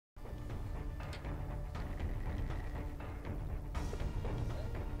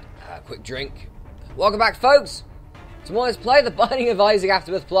Quick drink. Welcome back, folks, to more Let's Play The Binding of Isaac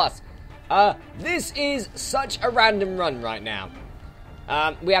Afterbirth Plus. This is such a random run right now.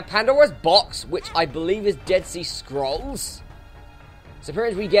 We have Pandora's Box, which I believe is Dead Sea Scrolls. So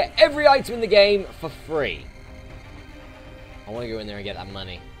apparently we get every item in the game for free. I want to go in there and get that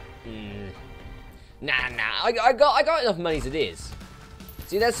money. Nah. I got enough money as it is.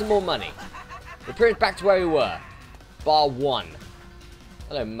 See, there's some more money. We're pretty much back to where we were. Bar 1.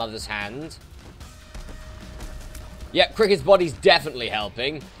 Hello, Mother's Hand. Yep, Cricket's body's definitely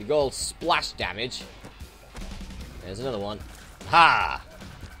helping. You got all splash damage. There's another one. Ha!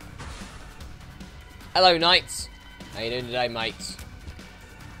 Hello, Knights. How you doing today, mates?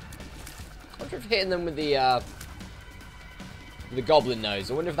 I wonder if hitting them with the goblin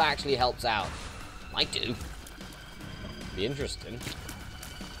nose, I wonder if that actually helps out. Might do. Be interesting.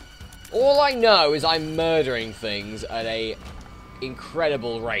 All I know is I'm murdering things at a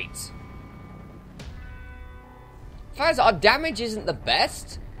incredible rate. Guys, our damage isn't the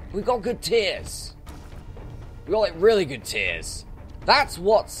best. We've got good tiers. We've got, like, really good tiers. That's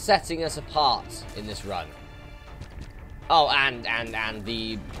what's setting us apart in this run. Oh, and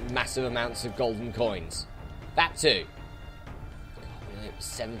the massive amounts of golden coins. That too. God,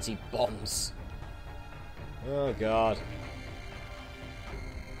 70 bombs. Oh, God.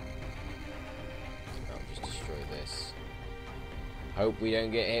 I'll just destroy this. Hope we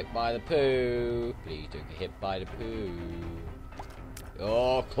don't get hit by the poo. Please don't get hit by the poo.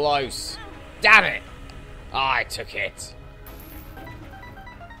 Oh, close. Damn it! Oh, I took it.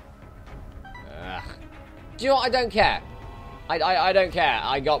 Ugh. Do you know what? I don't care. I don't care.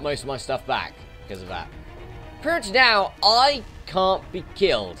 I got most of my stuff back because of that. Pretty much now, I can't be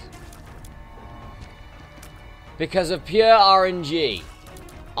killed. Because of pure RNG.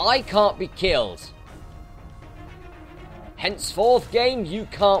 I can't be killed. Henceforth, game, you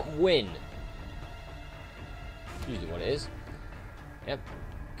can't win. Usually what it is. Yep.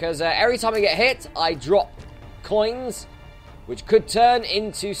 Because every time I get hit, I drop coins, which could turn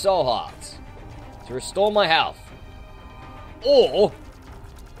into soul hearts to restore my health. Or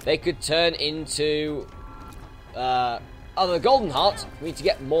they could turn into other golden hearts for me to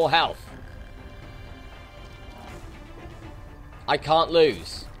get more health. I can't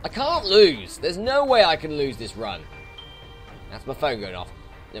lose. I can't lose. There's no way I can lose this run. That's my phone going off.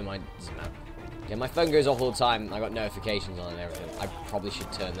 Never mind. Doesn't matter. Yeah, my phone goes off all the time. I got notifications on and everything. I probably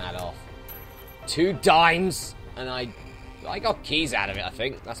should turn that off. 2 dimes, and I got keys out of it, I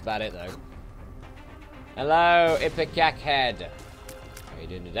think. That's about it, though. Hello, Ipecac Head. How are you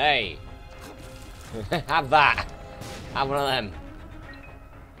doing today? Have that. Have one of them.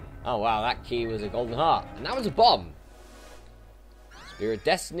 Oh, wow, that key was a golden heart. And that was a bomb. Spirit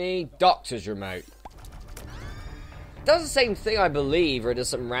Destiny, Doctor's Remote. It does the same thing, I believe, or it does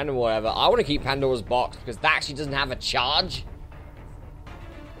something random or whatever. I want to keep Pandora's Box because that actually doesn't have a charge.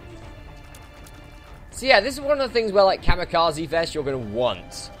 So yeah, this is one of the things where, like, Kamikaze Vest you're going to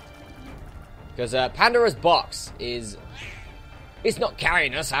want. Because Pandora's Box is... It's not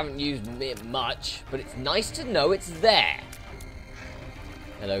carrying us, I haven't used it much, but it's nice to know it's there.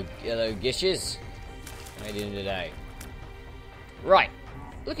 Hello Gishes. How are you doing today? Right.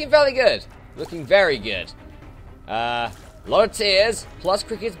 Looking fairly good. Looking very good. A lot of tears, plus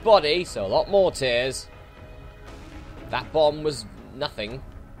Cricket's body, so a lot more tears. That bomb was nothing.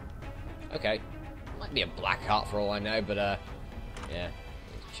 Okay. Might be a black heart for all I know, but, yeah.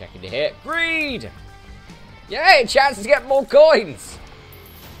 Checking to hit. Greed! Yay! Chance to get more coins!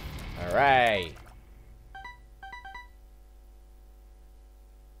 Hooray.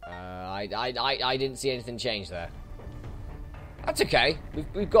 I didn't see anything change there. That's okay.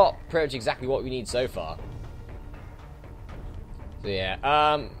 We've got pretty much exactly what we need so far. So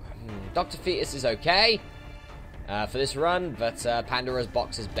yeah, Dr. Fetus is okay for this run, but Pandora's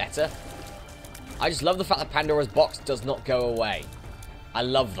Box is better. I just love the fact that Pandora's Box does not go away. I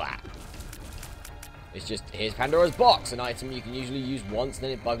love that. It's just, here's Pandora's Box, an item you can usually use once, then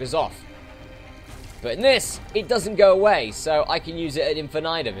it buggers off. But in this, it doesn't go away, so I can use it ad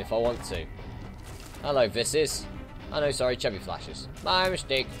infinitum if I want to. Hello, Visses. Oh no, sorry, Chubby Flashes. My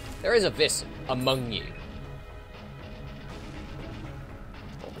mistake. There is a Viss among you.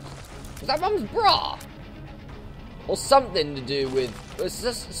 Was that Mum's bra? Or something to do with... It's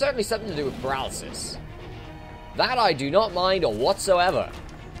certainly something to do with paralysis. That I do not mind whatsoever.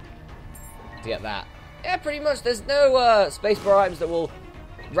 To get that. Yeah, pretty much. There's no spacebar items that will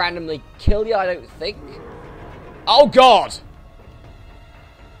randomly kill you, I don't think. Oh, God!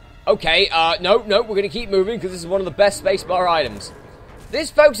 Okay, no, we're going to keep moving because this is one of the best spacebar items. This,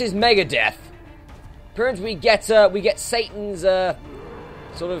 folks, is Mega Death. Apparently we get Satan's,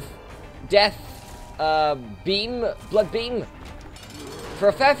 sort of death beam, blood beam, for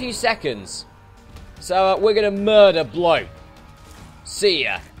a fair few seconds. So we're going to murder Bloat. See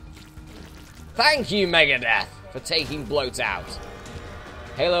ya. Thank you, Megadeth, for taking Bloat out.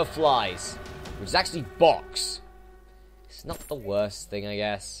 Halo flies, which is actually box. It's not the worst thing, I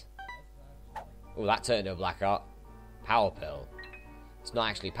guess. Oh, that turned into a black art. Power pill. It's not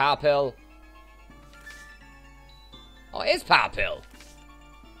actually power pill. Oh, it is power pill.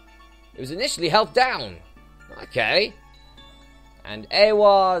 It was initially held down. Okay. And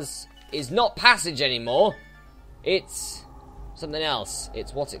Awas is not passage anymore. It's something else.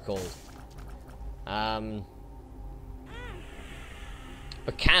 It's what's it called? Bacano.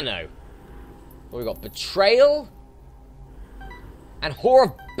 What we got? Betrayal and Whore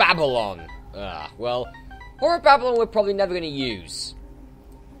of Babylon. Well, Whore of Babylon we're probably never going to use.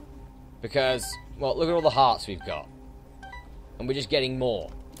 Because, well, look at all the hearts we've got. And we're just getting more.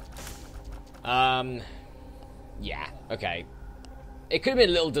 Yeah, okay. It could have been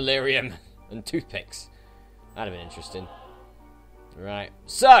a little delirium and toothpicks. That'd have been interesting. Right,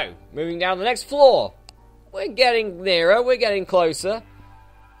 so, moving down the next floor. We're getting nearer, we're getting closer.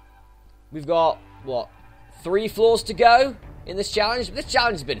 We've got, what, 3 floors to go in this challenge? This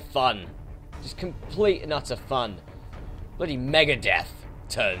challenge has been fun. Just complete and utter fun. Bloody Megadeth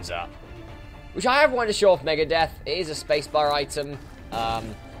turns up. Which I have wanted to show off Megadeth. It is a spacebar item.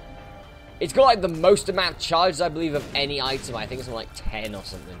 It's got like the most amount of charges, I believe, of any item. I think it's like 10 or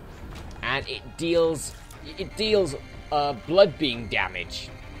something. And it deals blood beam damage,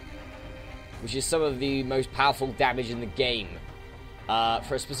 which is some of the most powerful damage in the game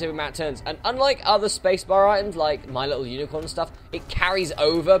for a specific amount of turns. And unlike other spacebar items like My Little Unicorn and stuff, it carries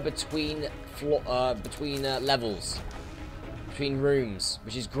over between levels, between rooms,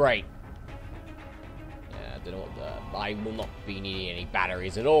 which is great. Yeah, I don't know what I will not be needing any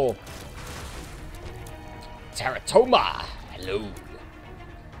batteries at all. Teratoma, hello.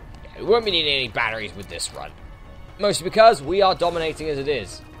 Yeah, we won't be needing any batteries with this run. Mostly because we are dominating as it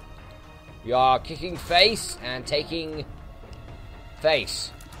is. We are kicking face and taking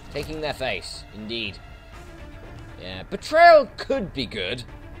face. Taking their face, indeed. Yeah, Betrayal could be good.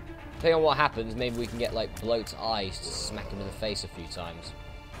 Depending on what happens, maybe we can get, like, Bloat's eyes to smack him in the face a few times.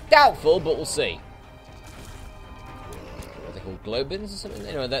 Doubtful, but we'll see. What are they called? Globins or something?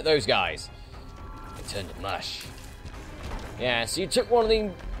 Anyway, those guys. They turned to mush. Yeah, so you took one of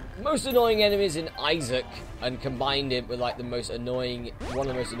the most annoying enemies in Isaac and combined it with like one of the most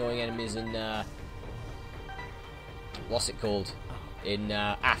annoying enemies in what's it called? In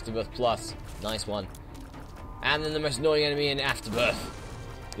Afterbirth Plus. Nice one. And then the most annoying enemy in Afterbirth.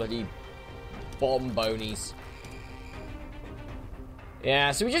 Bloody bomb bonies.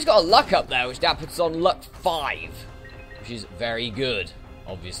 Yeah, so we just got a luck up there, which now puts us on luck 5. Which is very good,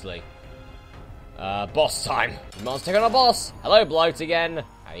 obviously. Boss time. We must take on our boss. Hello, Bloat again.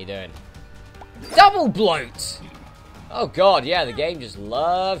 How you doing? Double Bloat! Oh god, yeah, the game just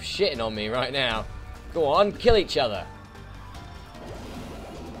loves shitting on me right now. Go on, kill each other.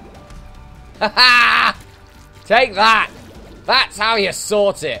 Haha! Take that! That's how you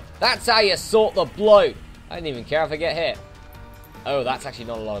sort it. That's how you sort the Bloat. I don't even care if I get hit. Oh, that's actually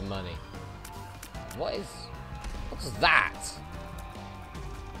not a lot of money. What's that?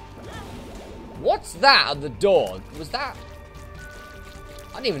 What's that at the door? Was that...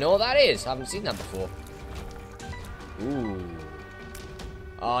 I don't even know what that is. I haven't seen that before. Ooh.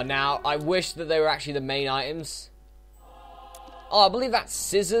 Oh, now, I wish that they were actually the main items. Oh, I believe that's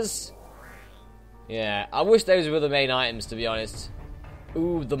scissors. Yeah, I wish those were the main items, to be honest.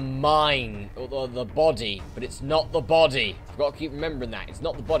 Ooh, the mine. Or the body. But it's not the body. I've got to keep remembering that. It's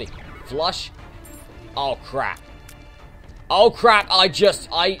not the body. Flush. Oh, crap. Oh, crap. I used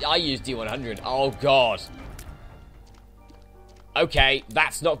D100. Oh, God. Okay,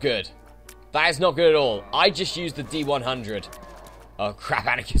 that's not good. That is not good at all. I just used the D100. Oh, crap.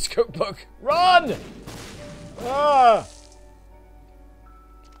 Anakin's cookbook. Run! Ah!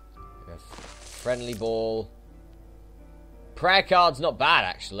 Friendly ball. Prayer card's not bad,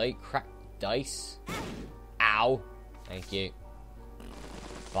 actually. Cracked dice. Ow. Thank you.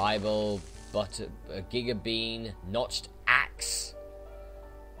 Bible. Butter. Giga bean. Notched axe.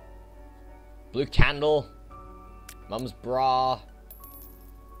 Blue candle. Mum's bra.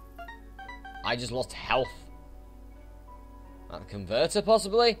 I just lost health. That converter,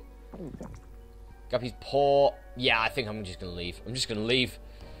 possibly? Guppy's paw. Yeah, I think I'm just gonna leave. I'm just gonna leave.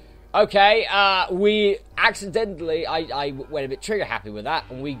 Okay, we accidentally, I went a bit trigger happy with that,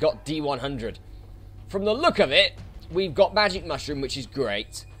 and we got D100. From the look of it, we've got Magic Mushroom, which is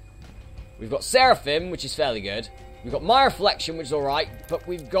great. We've got Seraphim, which is fairly good. We've got my reflection, which is alright, but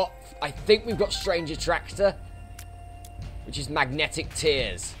we've got, I think we've got Strange Attractor, which is magnetic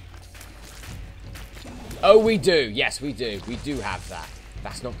tears. Oh, we do. Yes, we do. We do have that.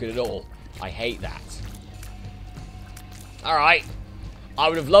 That's not good at all. I hate that. Alright. I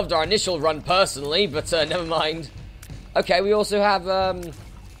would have loved our initial run personally, but never mind. Okay, we also have,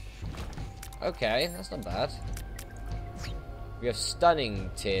 okay, that's not bad. We have stunning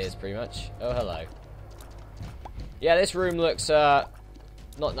tears, pretty much. Oh, hello. Yeah, this room looks, not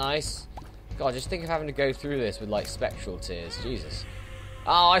nice. God, just think of having to go through this with, like, spectral tears. Jesus.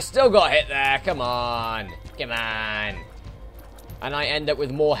 Oh, I still got hit there. Come on. Come on. And I end up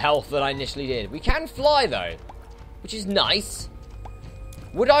with more health than I initially did. We can fly, though, which is nice.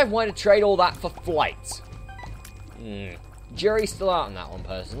 Would I want to trade all that for flight? Jury's still out on that one,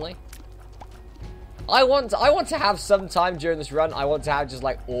 personally. I want to have some time during this run. I want to have just,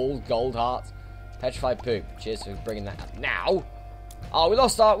 like, all gold hearts. Petrified poop. Cheers for bringing that up. Now, oh, we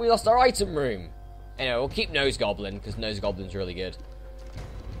lost our item room. Anyway, we'll keep Nose Goblin, because Nose Goblin's really good.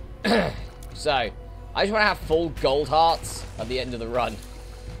 So, I just want to have full gold hearts at the end of the run.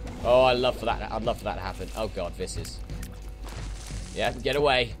 Oh, I'd love for that to happen. Oh god, this is. Yeah, get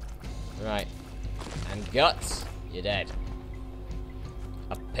away. Right. And guts, you're dead.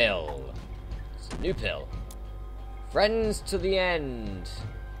 A pill. It's a new pill. Friends to the end.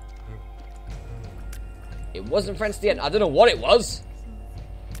 It wasn't friends to the end. I don't know what it was.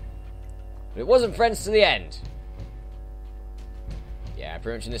 But it wasn't friends to the end. Yeah,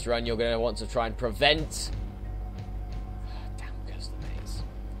 pretty much in this run, you're going to want to try and prevent... Damn, Curse the Maze.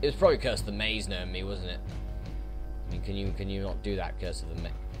 It was probably Curse the Maze knowing me, wasn't it? I mean, can you not do that, Curse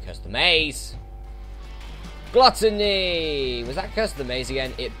the Maze? Gluttony! Was that Curse the Maze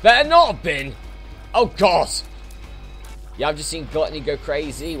again? It better not have been! Oh, God! Yeah, I've just seen Gluttony go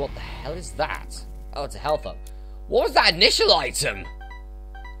crazy. What the hell is that? Oh, it's a health up. What was that initial item?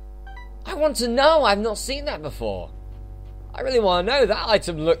 I want to know. I've not seen that before. I really want to know. That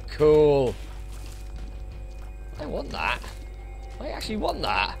item looked cool. I want that. I actually want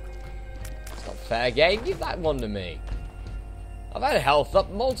that. It's not fair game. Give that one to me. I've had a health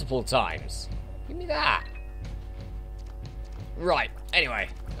up multiple times. Give me that. Right. Anyway,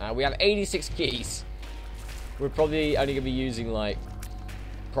 we have 86 keys. We're probably only going to be using, like,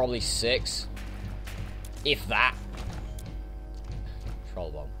 probably 6. If that.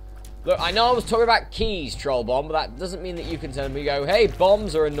 Troll Bomb. Look, I know I was talking about keys, Troll Bomb, but that doesn't mean that you can turn them and go, hey,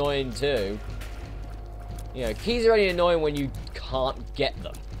 bombs are annoying too. You know, keys are only annoying when you can't get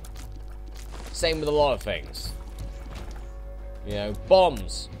them. Same with a lot of things. You know,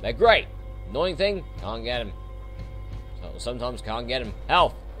 bombs, they're great. Annoying thing, can't get them. So sometimes can't get them.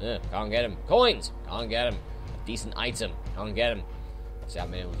 Health, can't get them. Coins, can't get them. A decent item, can't get them. See, I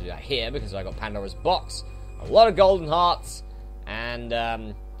haven't been able to do that here because I got Pandora's box, a lot of golden hearts,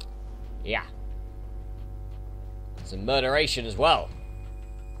 and yeah, some murderation as well.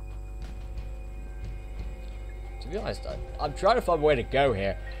 To be honest, I'm trying to find a way to go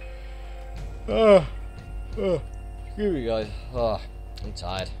here. Excuse me, guys. I'm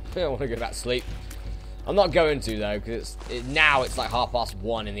tired. I don't want to go back to sleep. I'm not going to though, because now it's like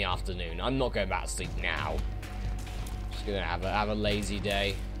 1:30 in the afternoon. I'm not going back to sleep now. Just gonna have a lazy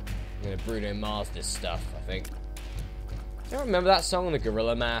day. I'm gonna Bruno Mars this stuff, I think. Do you remember that song on the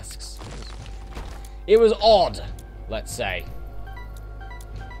Gorilla Masks? It was odd, let's say.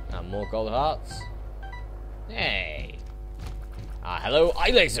 And more gold hearts. Hey. Hello,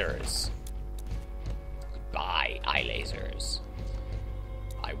 eye lasers. Goodbye, eye lasers.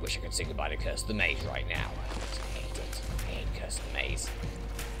 I wish I could say goodbye to Curse the Maze right now. I hate it. I hate Curse the Maze.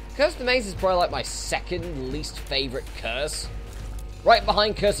 Curse the Maze is probably like my second least favorite curse. Right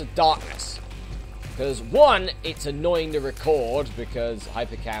behind Curse of Darkness. Because, one, it's annoying to record because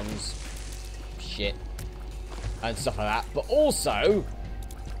hypercams, shit, and stuff like that. But also,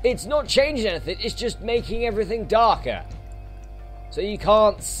 it's not changing anything, it's just making everything darker. So you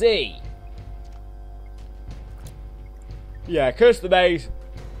can't see. Yeah, Curse the Maze.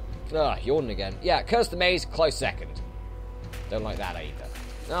 Yawning again. Yeah, Curse the Maze, close second. Don't like that either.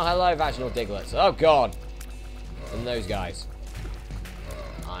 Oh, hello, Vaginal Diglets. Oh, God. And those guys.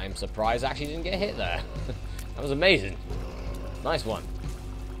 I'm surprised I actually didn't get hit there. That was amazing. Nice one.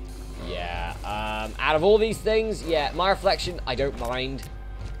 Yeah, out of all these things, yeah, my reflection, I don't mind.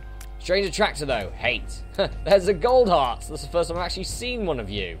 Strange Attractor, though, hate. There's a gold heart. That's the first time I've actually seen one of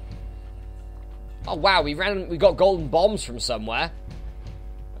you. Oh, wow, we got golden bombs from somewhere.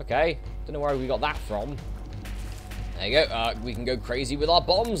 Okay, don't know where we got that from. There you go, we can go crazy with our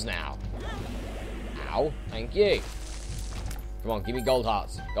bombs now. Ow, thank you. Come on, give me gold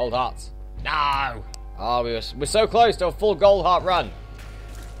hearts. Gold hearts. No! Oh, we're so close to a full gold heart run.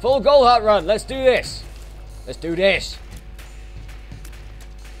 Full gold heart run. Let's do this. Let's do this.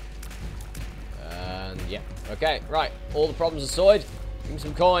 And yeah. Okay, right. All the problems are sorted. Give me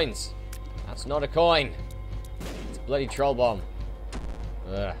some coins. That's not a coin. It's a bloody troll bomb.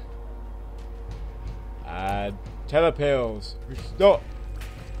 Ugh. And telepills. Stop.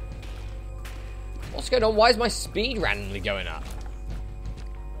 What's going on? Why is my speed randomly going up?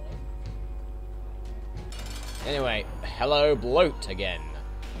 Anyway, hello bloat again.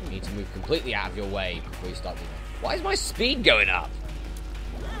 You need to move completely out of your way before you start doing that. Why is my speed going up?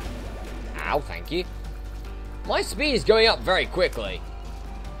 Ow, thank you. My speed is going up very quickly.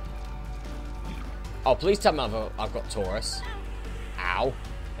 Oh, please tell me I've got Taurus. Ow.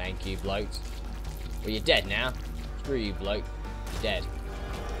 Thank you, bloat. Well, you're dead now. Screw you, bloat. You're dead.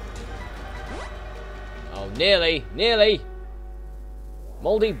 Oh, nearly. Nearly.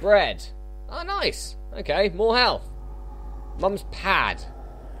 Mouldy bread. Oh, nice. Okay, more health. Mum's pad.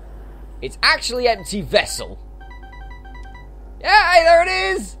 It's actually empty vessel. Yay, there it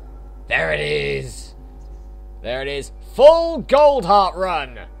is. There it is. There it is. Full gold heart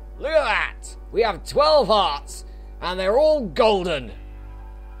run. Look at that. We have 12 hearts, and they're all golden.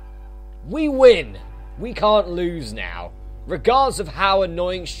 We win. We can't lose now. Regardless of how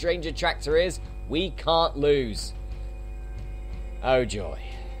annoying Stranger Tractor is, we can't lose. Oh, joy.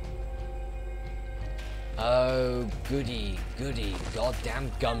 Oh, goody, goody,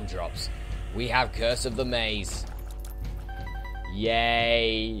 goddamn gumdrops. We have Curse of the Maze.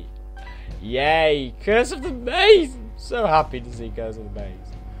 Yay. Yay. Curse of the Maze. I'm so happy to see Curse of the Maze.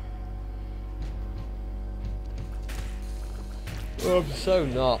 Oh, I'm so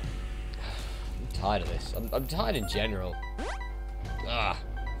not. I'm tired of this. I'm tired in general. Ugh.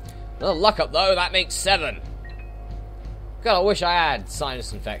 Another luck up though, that makes 7. God, I wish I had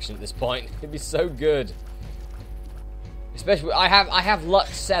sinus infection at this point. It'd be so good. Especially, I have luck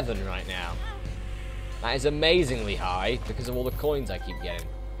 7 right now. That is amazingly high because of all the coins I keep getting.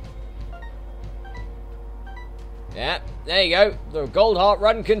 Yeah, there you go. The gold heart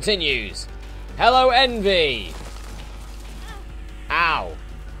run continues. Hello, Envy. Ow.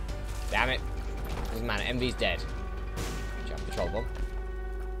 Damn it. Doesn't matter, Envy's dead. Jump the troll bomb.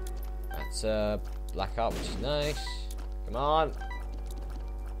 That's black heart, which is nice. Come on.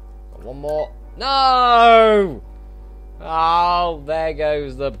 Got one more. No! Oh, there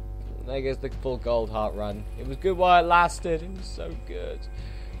goes the full gold heart run. It was good while it lasted. It was so good.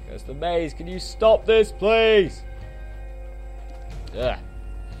 Goes the maze. Can you stop this, please? Ugh.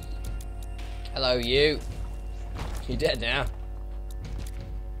 Hello, you. You're dead now.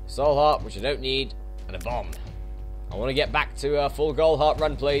 Soul heart, which I don't need, and a bomb. I want to get back to a full gold heart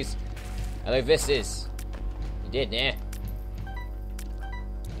run, please. Hello, Visses. You did, yeah?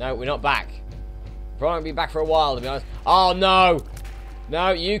 No, we're not back. Probably won't be back for a while, to be honest. Oh, no!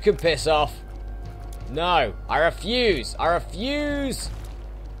 No, you can piss off. No, I refuse. I refuse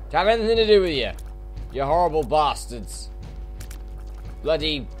to have anything to do with you. You horrible bastards.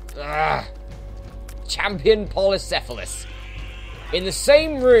 Bloody... champion Polycephalus. In the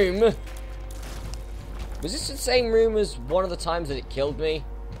same room... Was this the same room as one of the times that it killed me?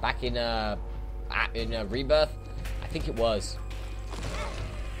 Back in Rebirth? I think it was.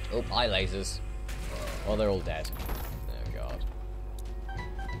 Oh, eye lasers. Oh, they're all dead. Oh, God.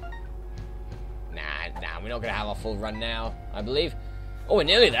 Nah, we're not going to have our full run now, I believe. Oh, we're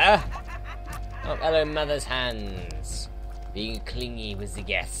nearly there. Oh, hello, Mother's hands. Being clingy with the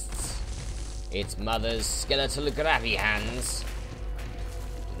guests. It's Mother's skeletal grabby hands.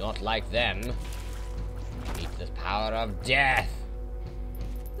 Do not like them. Meet the power of death.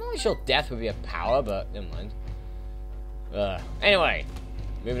 I'm not really sure death would be a power, but never mind. Anyway,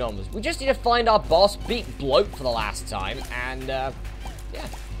 moving on. We just need to find our boss, beat Bloat for the last time, and yeah,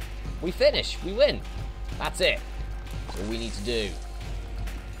 we finish. We win. That's it. That's all we need to do.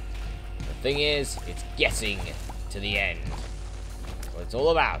 The thing is, it's getting to the end. That's what it's all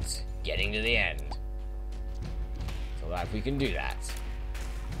about. Getting to the end. So that if we can do that,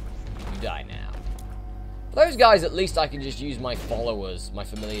 you die now. For those guys, at least I can just use my followers, my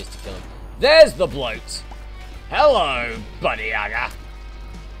familiars to kill them. There's the bloat. Hello, Buddy Yaga.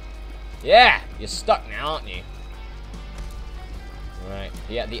 Yeah, you're stuck now, aren't you? Right.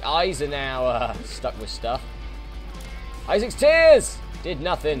 Yeah, the eyes are now stuck with stuff. Isaac's tears did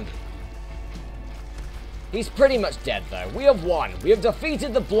nothing. He's pretty much dead, though. We have won. We have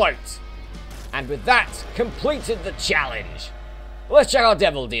defeated the bloat. And with that, completed the challenge. Well, let's check our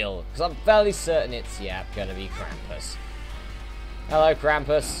devil deal, because I'm fairly certain it's, yeah, gonna be Krampus. Hello,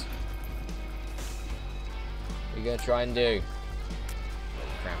 Krampus. What are you gonna try and do?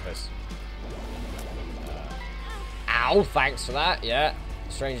 Krampus. Ow, thanks for that, yeah.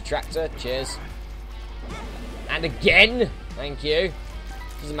 Strange attractor, cheers. And again, thank you.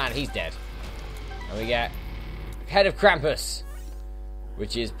 Doesn't matter, he's dead. And we get Head of Krampus,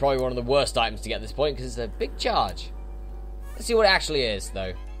 which is probably one of the worst items to get at this point, because it's a big charge. Let's see what it actually is,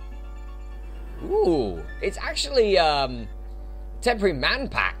 though. Ooh, it's actually, temporary man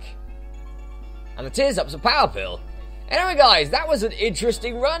pack. And the Tears Up's a power pill. Anyway, guys, that was an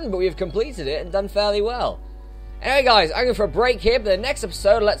interesting run, but we've completed it and done fairly well. Anyway, guys, I'm going for a break here, but the next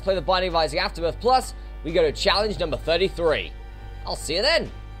episode, Let's Play the Binding of Isaac Afterbirth Plus, we go to challenge number 33. I'll see you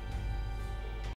then.